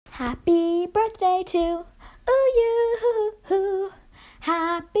Happy birthday to you.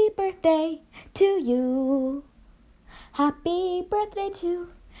 Happy birthday to you. Happy birthday to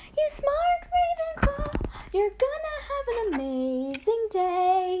you, smart Ravenclaw. You're gonna have an amazing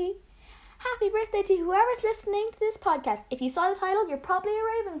day. Happy birthday to whoever's listening to this podcast. If you saw the title, you're probably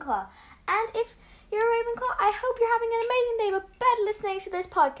a Ravenclaw. And if you're a Ravenclaw, I hope you're having an amazing day, but better listening to this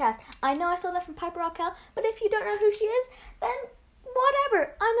podcast. I know I stole that from Piper Rockell, but if you don't know who she is, then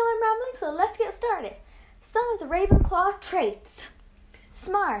whatever. I know I'm rambling, so let's get started. Some of the Ravenclaw traits: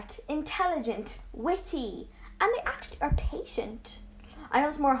 smart, intelligent, witty, and they actually are patient. I know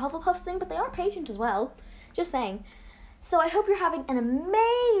it's more a Hufflepuff thing, but they are patient as well. Just saying. So I hope you're having an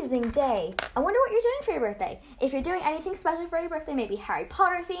amazing day. I wonder what you're doing for your birthday. If you're doing anything special for your birthday, maybe Harry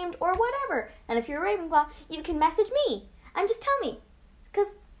Potter themed or whatever. And if you're a Ravenclaw, you can message me and just tell me, because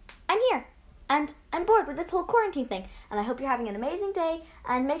I'm here and I'm bored with this whole quarantine thing. And I hope you're having an amazing day,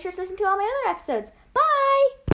 and make sure to listen to all my other episodes.